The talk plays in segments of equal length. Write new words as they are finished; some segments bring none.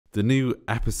The new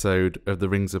episode of The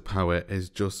Rings of Power has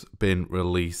just been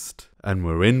released, and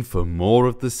we're in for more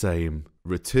of the same.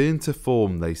 Return to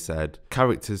form, they said.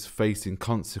 Characters facing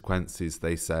consequences,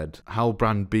 they said.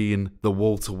 Halbrand being the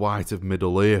Walter White of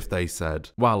Middle-earth, they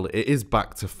said. Well, it is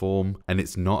back to form, and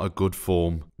it's not a good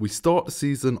form. We start the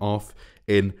season off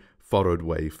in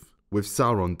Forodwaith, with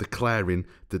Sauron declaring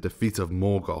the defeat of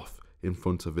Morgoth in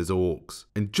front of his orcs.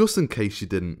 And just in case you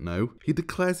didn't know, he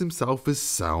declares himself as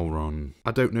Sauron. I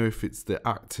don't know if it's the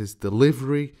actor's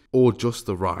delivery or just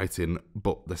the writing,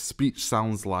 but the speech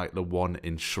sounds like the one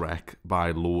in Shrek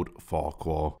by Lord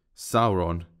Farquaad.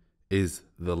 Sauron is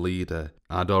the leader.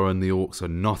 Adar and the orcs are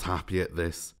not happy at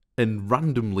this. And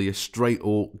randomly a straight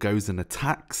orc goes and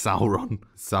attacks Sauron.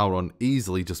 Sauron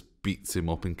easily just beats him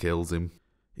up and kills him.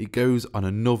 He goes on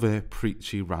another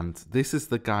preachy rant. This is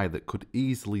the guy that could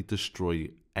easily destroy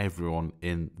everyone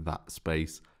in that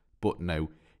space. But no,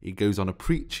 he goes on a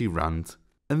preachy rant.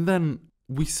 And then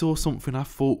we saw something I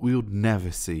thought we would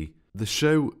never see. The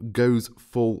show goes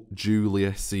full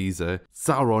Julius Caesar.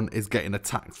 Sauron is getting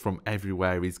attacked from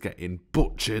everywhere. He's getting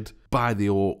butchered by the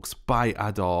orcs, by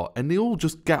Adar. And they all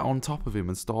just get on top of him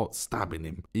and start stabbing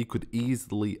him. He could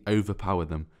easily overpower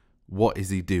them. What is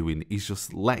he doing? He's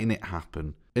just letting it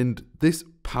happen. And this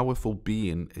powerful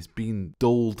being is being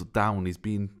dulled down. He's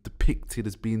being depicted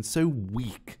as being so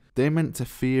weak. They're meant to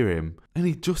fear him. And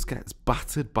he just gets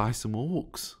battered by some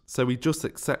orcs. So he just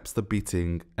accepts the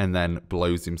beating and then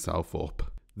blows himself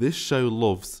up. This show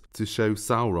loves to show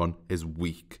Sauron is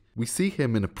weak. We see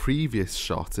him in a previous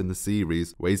shot in the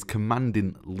series where he's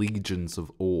commanding legions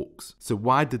of orcs. So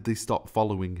why did they stop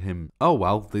following him? Oh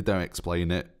well, they don't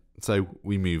explain it. So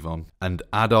we move on. And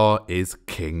Adar is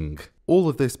king. All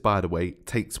of this, by the way,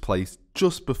 takes place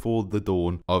just before the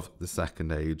dawn of the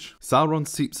Second Age. Sauron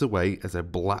seeps away as a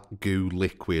black goo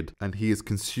liquid, and he is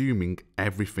consuming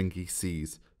everything he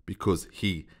sees because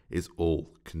he is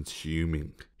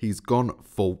all-consuming. He's gone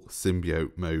full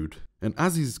symbiote mode. And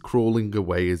as he's crawling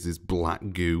away as his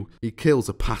black goo, he kills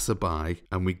a passerby,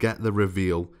 and we get the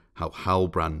reveal how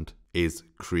Halbrand is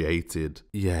created.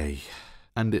 Yay.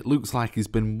 And it looks like he's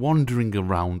been wandering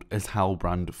around as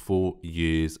Halbrand for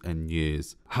years and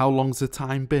years. How long's the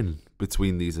time been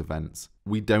between these events?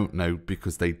 We don't know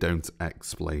because they don't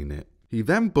explain it. He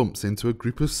then bumps into a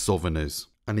group of Southerners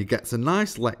and he gets a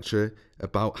nice lecture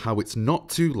about how it's not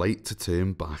too late to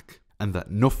turn back and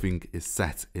that nothing is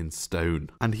set in stone.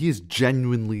 And he is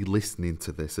genuinely listening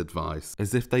to this advice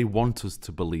as if they want us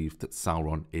to believe that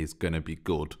Sauron is going to be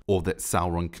good or that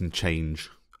Sauron can change.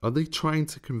 Are they trying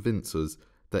to convince us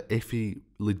that if he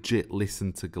legit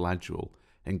listened to Galadriel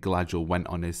and Galadriel went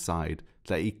on his side,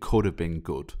 that he could have been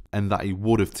good and that he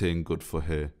would have turned good for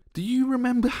her? Do you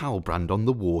remember Halbrand on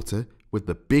the water with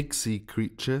the big sea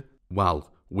creature?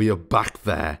 Well, we are back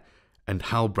there and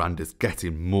Halbrand is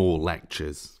getting more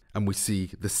lectures. And we see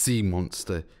the sea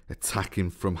monster attacking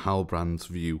from Halbrand's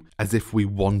view as if we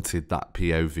wanted that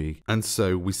POV. And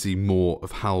so we see more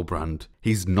of Halbrand.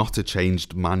 He's not a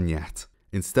changed man yet.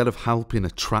 Instead of helping a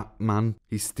trapped man,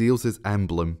 he steals his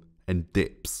emblem and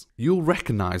dips. You'll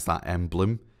recognise that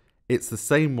emblem. It's the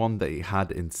same one that he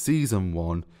had in Season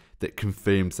 1 that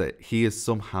confirms that he is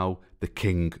somehow the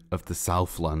king of the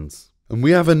Southlands. And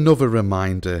we have another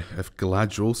reminder of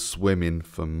Galadriel swimming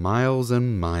for miles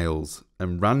and miles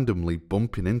and randomly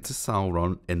bumping into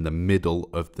Sauron in the middle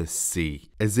of the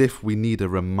sea. As if we need a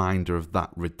reminder of that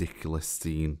ridiculous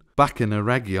scene. Back in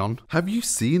Eregion, have you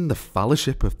seen the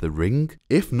Fellowship of the Ring?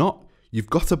 If not, you've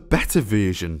got a better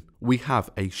version. We have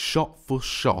a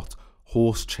shot-for-shot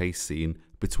horse chase scene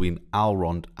between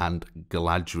Elrond and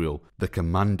Galadriel, the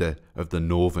commander of the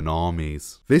northern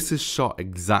armies. This is shot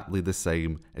exactly the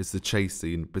same as the chase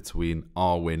scene between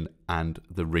Arwen and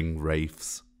the Ring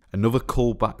Wraiths. Another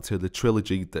callback to the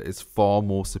trilogy that is far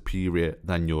more superior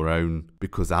than your own,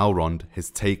 because Elrond has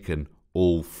taken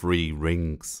all 3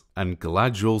 rings. And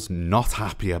Galadriel's not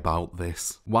happy about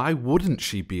this. Why wouldn't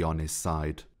she be on his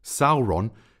side? Sauron,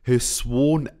 her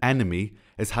sworn enemy,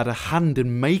 has had a hand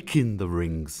in making the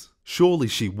rings. Surely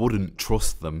she wouldn't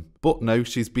trust them. But no,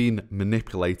 she's been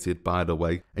manipulated, by the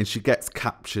way, and she gets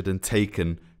captured and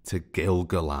taken to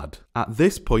Gil-galad. At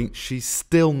this point, she's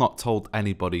still not told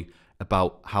anybody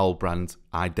about Halbrand's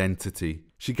identity.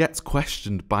 She gets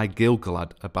questioned by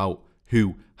Gil-galad about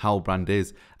who Halbrand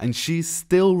is, and she's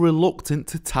still reluctant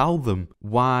to tell them.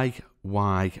 Why?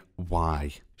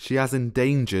 She has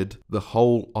endangered the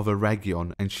whole of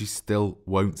Eregion and she still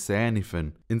won't say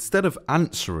anything. Instead of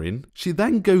answering, she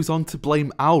then goes on to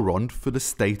blame Elrond for the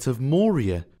state of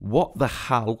Moria. What the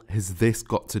hell has this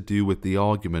got to do with the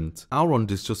argument? Elrond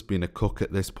is just being a cook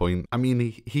at this point. I mean,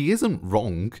 he isn't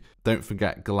wrong. Don't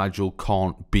forget, Galadriel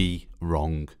can't be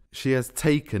wrong. She has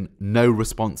taken no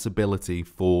responsibility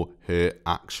for her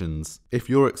actions. If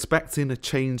you're expecting a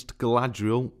changed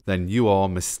Galadriel, then you are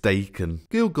mistaken.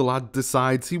 Gil-galad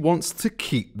decides he wants to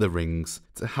keep the rings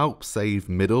to help save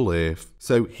Middle-earth.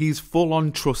 So he's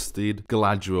full-on trusted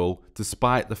Galadriel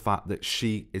despite the fact that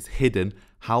she is hidden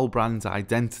Halbrand's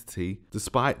identity,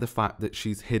 despite the fact that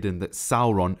she's hidden that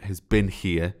Sauron has been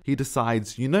here. He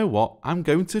decides, you know what, I'm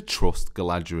going to trust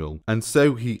Galadriel. And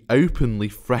so he openly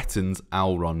threatens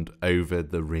Elrond over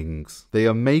the rings. They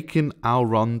are making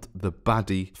Elrond the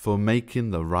baddie for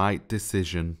making the right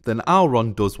decision. Then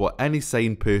Elrond does what any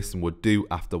sane person would do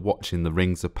after watching the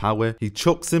Rings of Power. He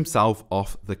chucks himself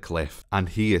off the cliff and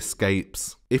he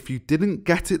escapes. If you didn't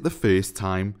get it the first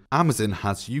time, Amazon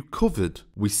has you covered.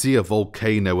 We see a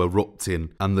volcano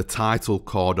erupting and the title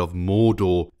card of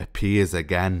Mordor appears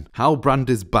again. Halbrand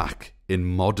is back in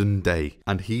modern day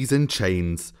and he's in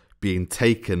chains being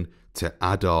taken to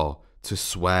Adar to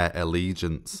swear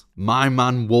allegiance. My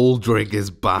man Waldrig is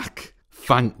back.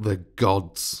 Thank the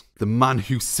gods. The man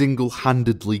who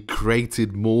single-handedly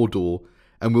created Mordor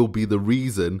and will be the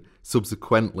reason,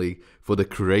 subsequently, for the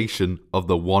creation of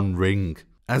the One Ring.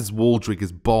 As Waldrig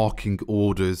is barking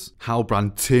orders,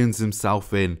 Halbrand turns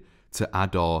himself in to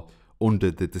Adar under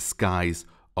the disguise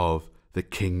of the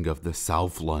King of the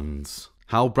Southlands.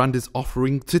 Halbrand is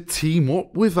offering to team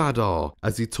up with Adar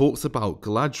as he talks about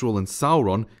Galadriel and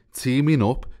Sauron teaming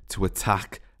up to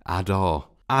attack Adar.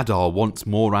 Adar wants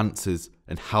more answers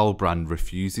and Halbrand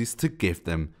refuses to give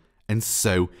them, and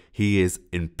so he is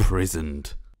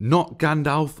imprisoned. Not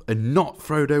Gandalf and not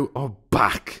Frodo are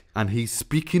back, and he's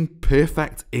speaking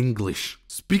perfect English.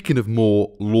 Speaking of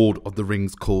more Lord of the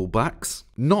Rings callbacks,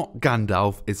 not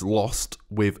Gandalf is lost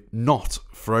with not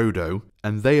Frodo,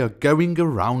 and they are going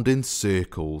around in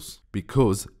circles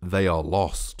because they are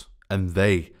lost, and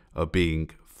they are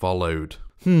being followed.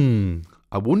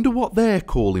 I wonder what they're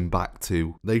calling back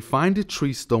to. They find a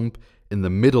tree stump in the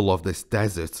middle of this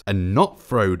desert, and not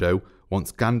Frodo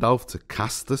wants Gandalf to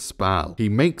cast a spell. He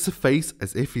makes a face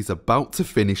as if he's about to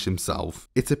finish himself.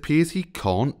 It appears he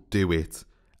can't do it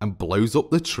and blows up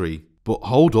the tree. But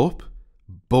hold up,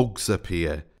 bugs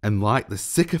appear, and like the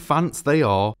sycophants they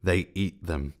are, they eat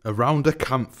them. Around a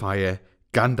campfire,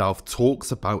 Gandalf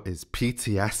talks about his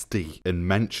PTSD and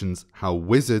mentions how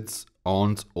wizards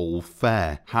aren't all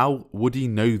fair. How would he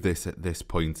know this at this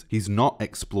point? He's not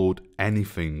explored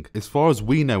anything. As far as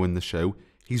we know in the show,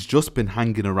 he's just been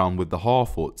hanging around with the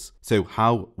Harfoots, so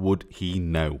how would he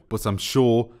know? But I'm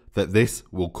sure that this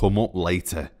will come up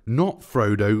later. Not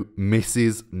Frodo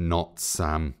misses not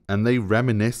Sam, and they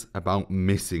reminisce about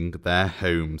missing their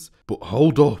homes. But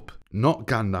hold up, not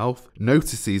Gandalf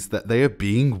notices that they are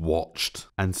being watched,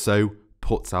 and so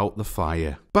puts out the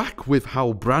fire. Back with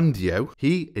Halbrandio,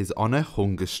 he is on a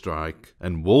hunger strike,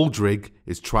 and Waldrig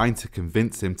is trying to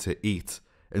convince him to eat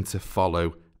and to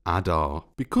follow Adar.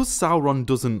 Because Sauron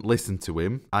doesn't listen to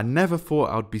him, I never thought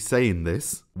I'd be saying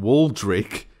this,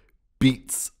 Waldrig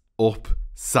beats up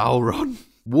Sauron.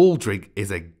 Waldrig is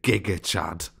a giga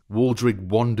chad. Waldrig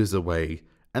wanders away,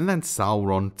 and then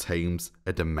Sauron tames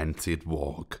a demented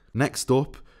warg. Next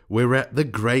up, we're at the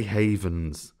Grey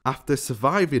Havens. After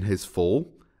surviving his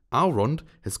fall, Elrond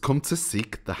has come to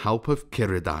seek the help of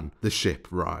Círdan, the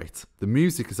shipwright. The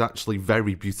music is actually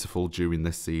very beautiful during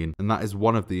this scene, and that is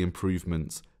one of the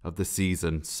improvements of the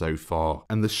season so far.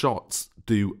 And the shots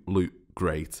do look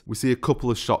great. We see a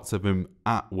couple of shots of him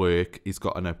at work. He's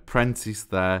got an apprentice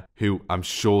there who I'm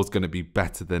sure is going to be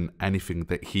better than anything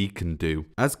that he can do.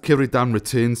 As Círdan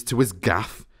returns to his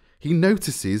gaff, he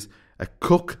notices a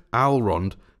cook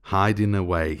Elrond hiding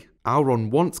away.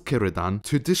 Elrond wants Círdan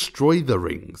to destroy the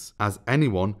rings, as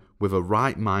anyone with a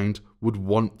right mind would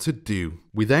want to do.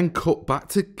 We then cut back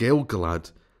to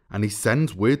Gil-galad, and he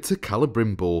sends word to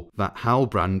Celebrimbor that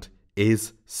Halbrand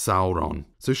is Sauron.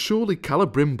 So surely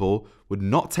Celebrimbor would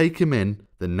not take him in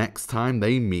the next time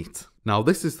they meet. Now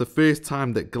this is the first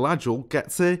time that Galadriel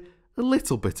gets a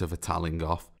little bit of a telling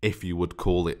off, if you would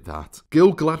call it that.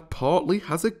 Gil-galad partly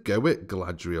has a go at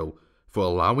Galadriel for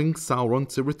allowing Sauron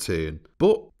to return,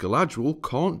 but Galadriel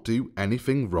can't do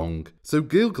anything wrong. So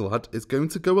Gil-galad is going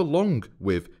to go along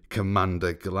with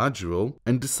Commander Galadriel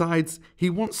and decides he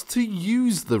wants to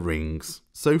use the rings.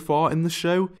 So far in the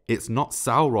show, it's not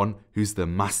Sauron who's the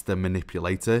master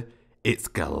manipulator, it's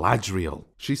Galadriel.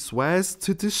 She swears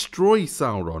to destroy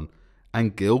Sauron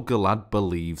and Gil-galad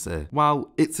believes her.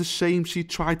 While it's a shame she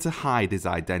tried to hide his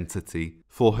identity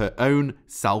for her own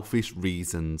selfish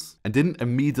reasons, and didn't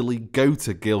immediately go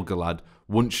to Gil-galad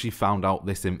once she found out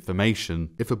this information.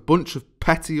 If a bunch of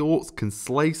petty orcs can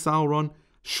slay Sauron,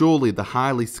 surely the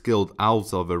highly skilled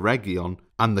elves of Eregion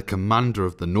and the commander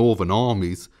of the northern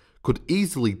armies could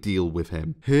easily deal with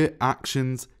him. Her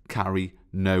actions carry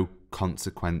no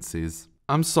consequences.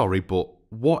 I'm sorry, but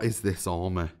what is this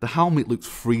armour? The helmet looks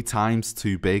 3 times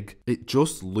too big. It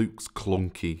just looks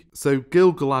clunky. So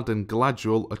Gil-galad and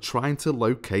Galadriel are trying to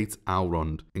locate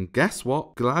Elrond. And guess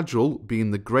what? Galadriel,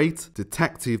 being the great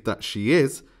detective that she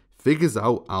is, figures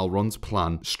out Elrond's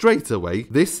plan. Straight away,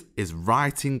 this is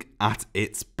writing at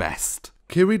its best.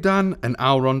 Círdan and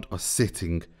Elrond are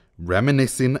sitting,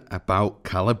 reminiscing about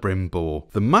Celebrimbor,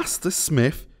 the master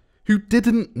smith who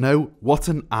didn't know what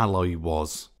an alloy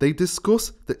was. They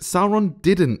discuss that Sauron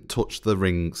didn't touch the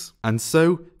rings, and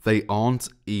so they aren't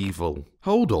evil.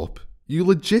 Hold up, you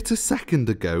legit a second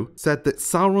ago said that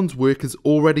Sauron's work has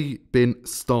already been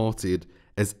started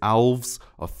as elves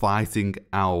are fighting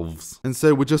elves. And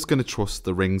so we're just going to trust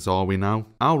the rings, are we now?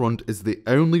 Elrond is the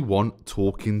only one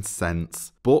talking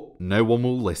sense, but no one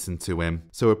will listen to him.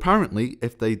 So apparently,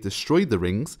 if they destroy the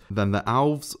rings, then the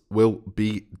elves will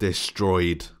be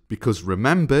destroyed. Because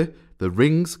remember, the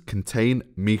rings contain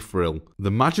mithril,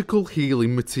 the magical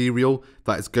healing material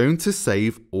that is going to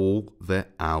save all the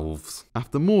elves.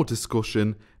 After more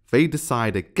discussion, they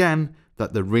decide again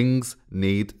that the rings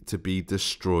need to be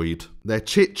destroyed. Their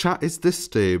chit-chat is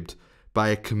disturbed by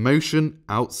a commotion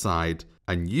outside,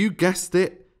 and you guessed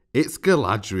it, it's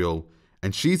Galadriel,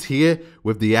 and she's here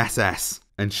with the SS,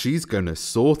 and she's gonna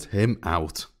sort him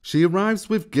out. She arrives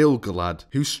with Gil-galad,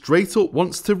 who straight up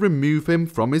wants to remove him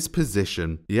from his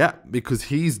position. Yeah, because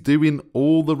he's doing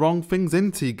all the wrong things,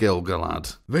 isn't he,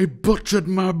 Gil-galad? They butchered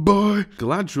my boy!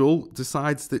 Galadriel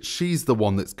decides that she's the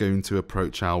one that's going to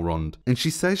approach Elrond, and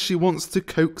she says she wants to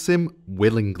coax him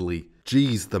willingly.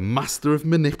 Geez, the master of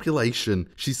manipulation.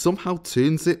 She somehow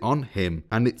turns it on him,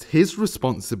 and it's his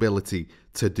responsibility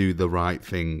to do the right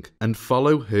thing and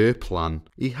follow her plan.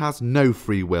 He has no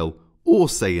free will or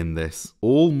say in this.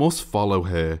 All must follow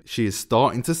her. She is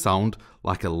starting to sound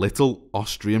like a little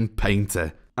Austrian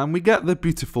painter. And we get the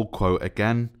beautiful quote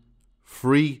again.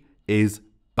 Free is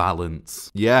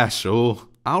balance. Yeah, sure.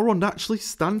 Elrond actually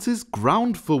stands his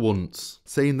ground for once,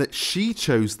 saying that she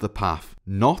chose the path,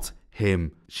 not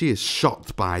him. She is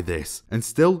shocked by this, and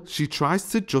still she tries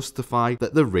to justify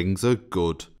that the rings are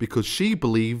good, because she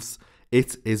believes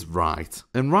it is right.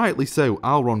 And rightly so,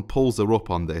 Elrond pulls her up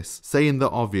on this, saying the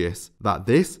obvious, that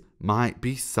this might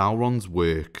be Sauron's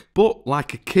work. But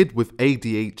like a kid with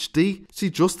ADHD, she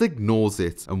just ignores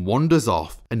it and wanders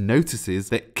off and notices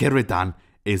that Círdan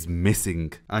is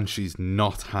missing, and she's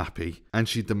not happy. And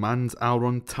she demands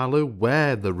Elrond tell her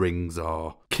where the rings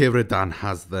are. Círdan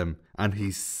has them, and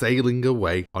he's sailing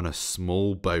away on a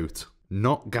small boat.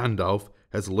 Not Gandalf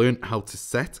has learnt how to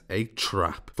set a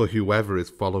trap for whoever is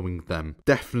following them.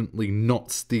 Definitely not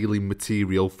stealing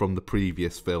material from the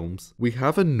previous films. We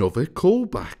have another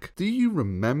callback. Do you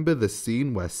remember the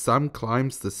scene where Sam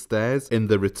climbs the stairs in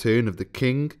The Return of the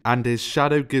King and his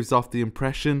shadow gives off the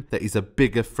impression that he's a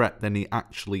bigger threat than he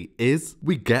actually is?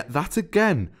 We get that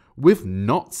again with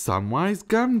not Samwise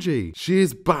Gamgee. She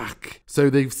is back. So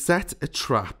they set a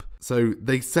trap,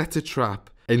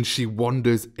 and she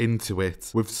wanders into it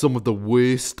with some of the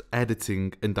worst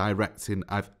editing and directing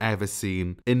I've ever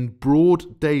seen. In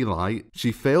broad daylight,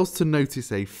 she fails to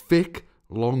notice a thick,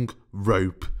 long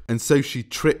rope, and so she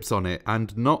trips on it,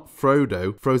 and not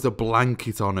Frodo throws a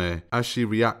blanket on her as she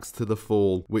reacts to the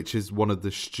fall, which is one of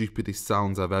the stupidest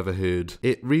sounds I've ever heard.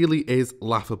 It really is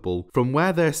laughable. From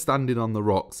where they're standing on the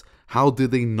rocks, how do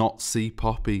they not see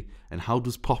Poppy? And how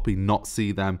does Poppy not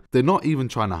see them? They're not even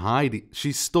trying to hide it.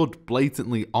 She stood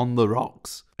blatantly on the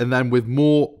rocks. And then with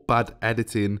more bad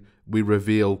editing, we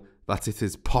reveal that it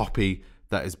is Poppy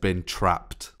that has been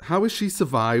trapped. How has she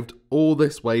survived all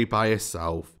this way by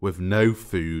herself with no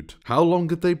food? How long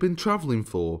have they been travelling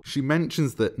for? She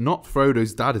mentions that not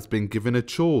Frodo's dad has been giving her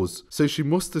chores, so she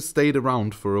must have stayed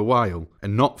around for a while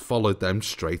and not followed them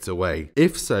straight away.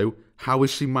 If so, how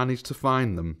has she managed to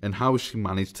find them? And how has she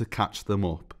managed to catch them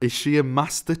up? Is she a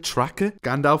master tracker?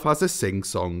 Gandalf has a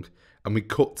sing-song, and we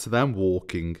cut to them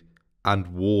walking and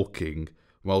walking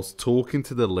whilst talking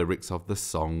to the lyrics of the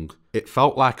song. It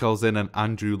felt like I was in an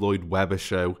Andrew Lloyd Webber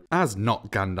show. As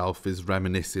not Gandalf is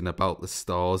reminiscing about the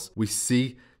stars, we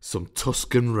see some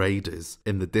Tusken raiders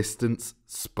in the distance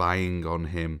spying on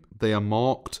him. They are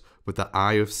marked with the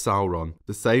Eye of Sauron,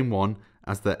 the same one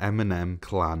as the M&M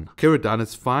clan. Círdan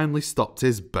has finally stopped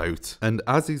his boat, and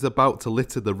as he's about to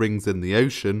litter the rings in the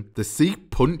ocean, the sea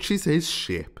punches his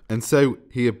ship, and so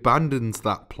he abandons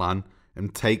that plan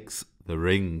and takes the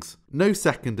rings. No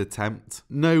second attempt,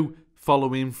 no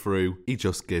following through, he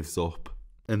just gives up.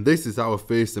 And this is our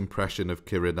first impression of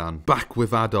Círdan. Back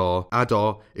with Adar.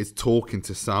 Adar is talking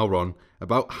to Sauron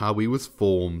about how he was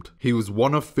formed. He was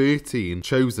one of 13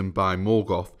 chosen by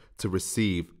Morgoth to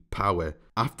receive power.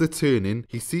 After turning,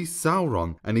 he sees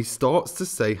Sauron and he starts to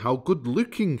say how good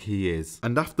looking he is.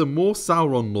 And after more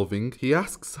Sauron loving, he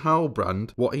asks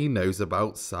Halbrand what he knows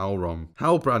about Sauron.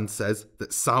 Halbrand says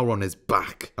that Sauron is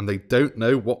back and they don't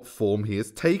know what form he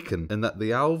has taken, and that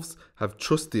the elves have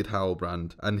trusted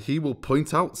Halbrand and he will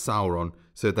point out Sauron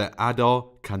so that Adar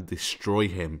can destroy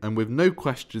him. And with no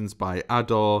questions by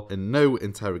Adar and no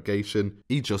interrogation,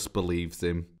 he just believes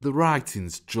him. The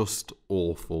writing's just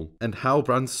awful. And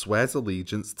Halbrand swears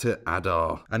allegiance to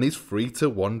Adar and is free to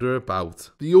wander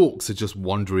about. The orcs are just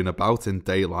wandering about in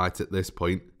daylight at this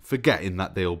point, forgetting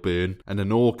that they'll burn, and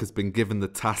an orc has been given the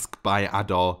task by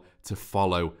Adar to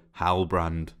follow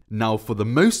Halbrand. Now for the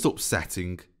most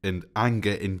upsetting and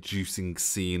anger-inducing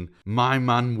scene, my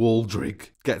man Waldrig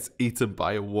gets eaten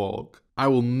by a warg. I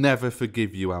will never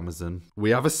forgive you, Amazon. We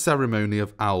have a ceremony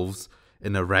of elves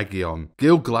in Eregion.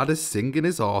 Gil-galad is singing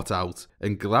his heart out,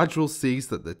 and Galadriel sees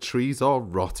that the trees are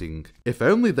rotting. If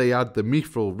only they had the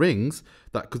mithril rings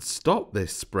that could stop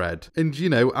this spread. And you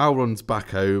know, Elrond's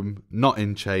back home, not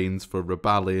in chains for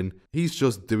rebelling. He's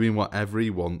just doing whatever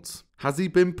he wants. Has he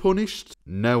been punished?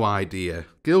 No idea.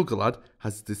 Gil-galad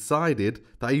has decided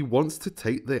that he wants to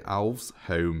take the elves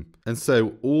home. And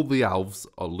so all the elves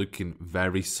are looking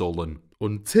very sullen.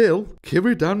 Until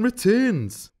Círdan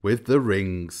returns with the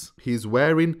rings. He's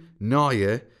wearing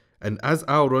Narya, and as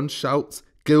Elrond shouts,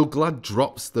 Gil-galad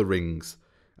drops the rings,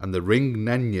 and the ring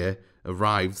Nenya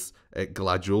arrives at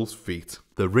Galadriel's feet.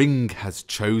 The ring has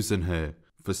chosen her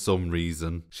for some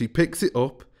reason. She picks it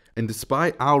up, and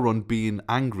despite Elrond being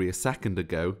angry a second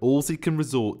ago, all he can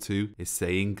resort to is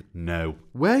saying no.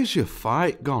 Where's your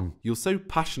fight gone? You're so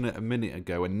passionate a minute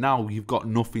ago and now you've got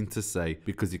nothing to say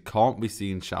because you can't be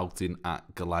seen shouting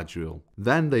at Galadriel.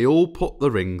 Then they all put the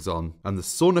rings on and the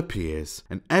sun appears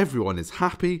and everyone is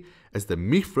happy as the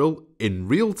mithril in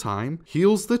real time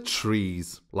heals the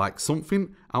trees like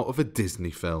something out of a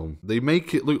Disney film. They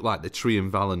make it look like the tree in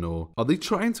Valinor. Are they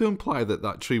trying to imply that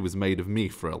that tree was made of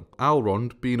mithril?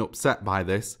 Elrond, being upset by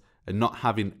this and not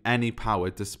having any power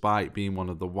despite being one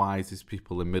of the wisest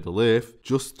people in Middle-earth,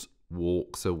 just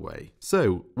walks away.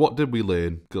 So, what did we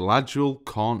learn? Galadriel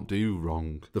can't do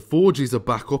wrong. The forges are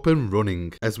back up and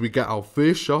running as we get our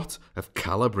first shot of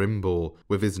Celebrimbor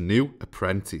with his new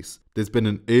apprentice. There's been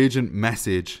an urgent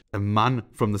message. A man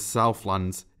from the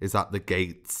Southlands is at the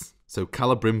gates. So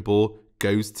Celebrimbor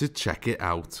goes to check it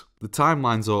out. The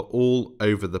timelines are all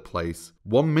over the place.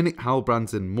 1 minute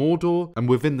Halbrand's in Mordor, and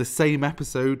within the same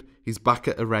episode, he's back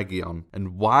at Eregion.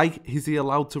 And why is he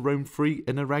allowed to roam free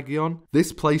in Eregion?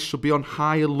 This place should be on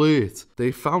high alert.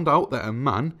 They found out that a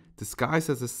man disguised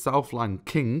as a Southland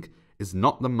king is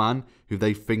not the man who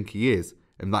they think he is,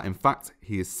 and that in fact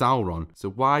he is Sauron. So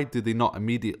why did they not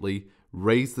immediately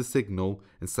raise the signal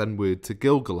and send word to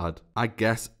Gil-galad? I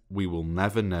guess we will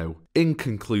never know. In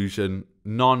conclusion,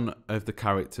 none of the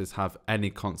characters have any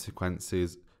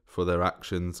consequences for their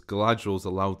actions. Galadriel's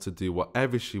allowed to do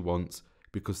whatever she wants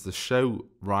because the show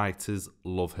writers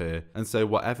love her. And so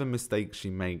whatever mistakes she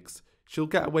makes, she'll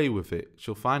get away with it.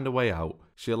 She'll find a way out.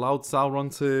 She allowed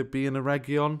Sauron to be in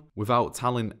Eregion without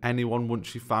telling anyone once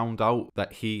she found out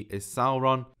that he is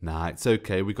Sauron. Nah, it's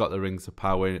okay. We got the Rings of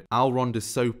Power. Elrond is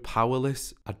so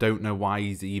powerless. I don't know why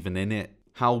he's even in it.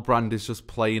 Halbrand is just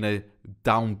playing a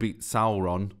downbeat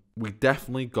Sauron. We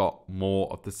definitely got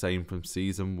more of the same from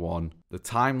season 1. The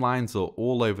timelines are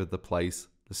all over the place.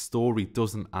 The story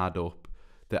doesn't add up.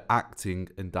 The acting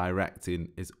and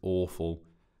directing is awful.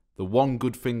 The one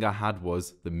good thing I had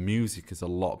was the music is a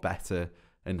lot better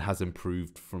and has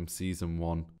improved from season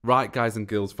 1. Right, guys and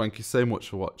girls, thank you so much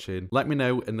for watching. Let me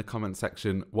know in the comment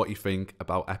section what you think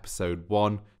about episode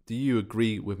 1. Do you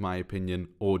agree with my opinion,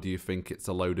 or do you think it's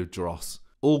a load of dross?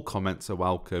 All comments are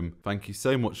welcome. Thank you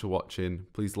so much for watching.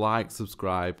 Please like,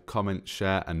 subscribe, comment,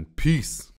 share, and peace.